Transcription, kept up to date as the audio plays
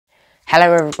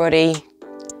Hello everybody.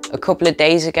 A couple of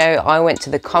days ago I went to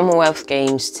the Commonwealth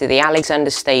Games to the Alexander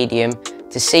Stadium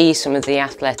to see some of the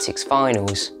athletics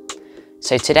finals.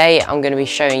 So today I'm going to be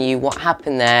showing you what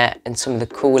happened there and some of the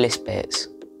coolest bits.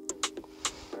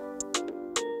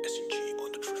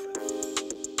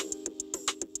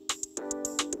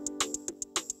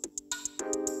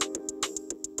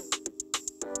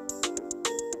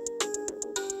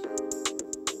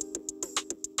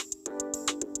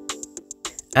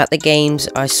 At the games,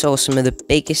 I saw some of the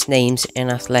biggest names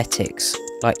in athletics,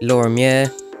 like Laura Muir,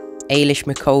 Ailish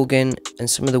McColgan, and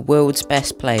some of the world's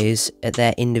best players at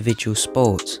their individual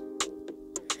sports.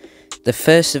 The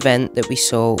first event that we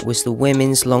saw was the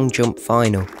women's long jump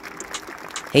final.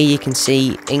 Here you can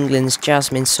see England's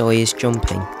Jasmine Sawyers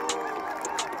jumping.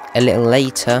 A little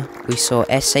later, we saw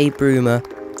S.A. Bruma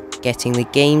getting the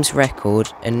games record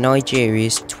and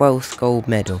Nigeria's 12th gold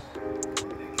medal.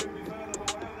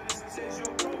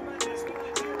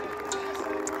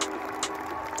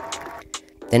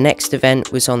 The next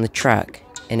event was on the track,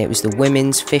 and it was the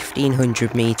women's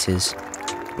 1500 metres,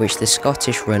 which the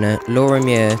Scottish runner Laura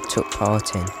Muir took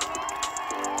part in.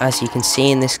 As you can see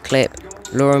in this clip,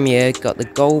 Laura Muir got the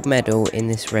gold medal in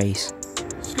this race.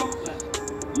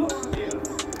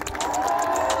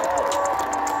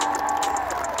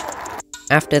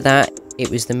 After that, it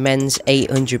was the men's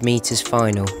 800 metres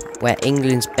final, where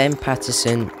England's Ben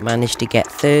Patterson managed to get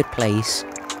third place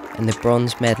and the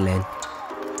bronze medal in.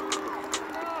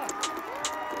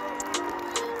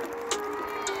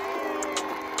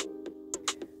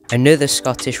 Another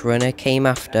Scottish runner came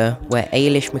after, where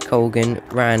Ailish McColgan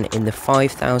ran in the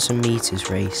 5,000 metres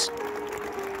race.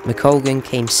 McColgan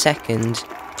came second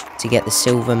to get the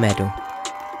silver medal.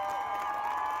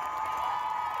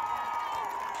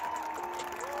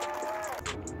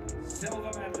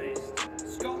 Silver medalist,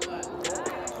 Scotland.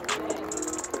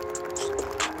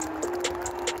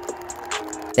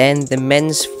 Then the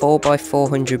men's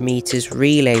 4x400 metres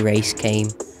relay race came,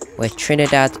 where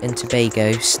Trinidad and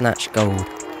Tobago snatched gold.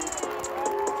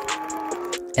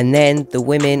 And then the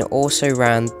women also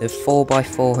ran the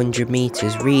 4x400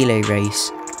 metres relay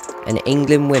race, and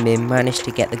England women managed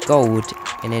to get the gold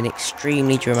in an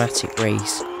extremely dramatic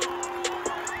race.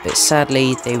 But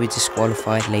sadly they were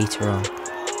disqualified later on.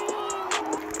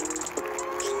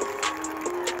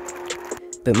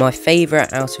 But my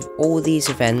favourite out of all these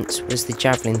events was the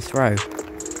javelin throw.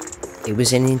 It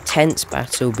was an intense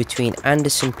battle between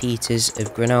Anderson Peters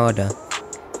of Grenada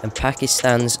and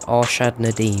Pakistan's Arshad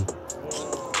Nadeem.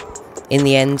 In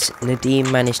the end,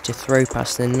 Nadeem managed to throw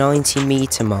past the 90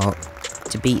 metre mark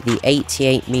to beat the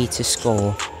 88 metre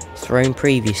score thrown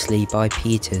previously by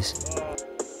Peters.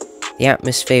 The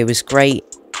atmosphere was great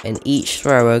and each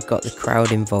thrower got the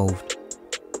crowd involved.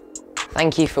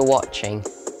 Thank you for watching.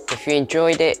 If you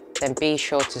enjoyed it, then be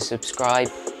sure to subscribe,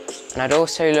 and I'd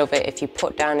also love it if you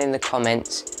put down in the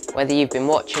comments whether you've been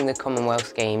watching the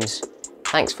Commonwealth Games.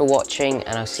 Thanks for watching,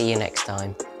 and I'll see you next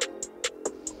time.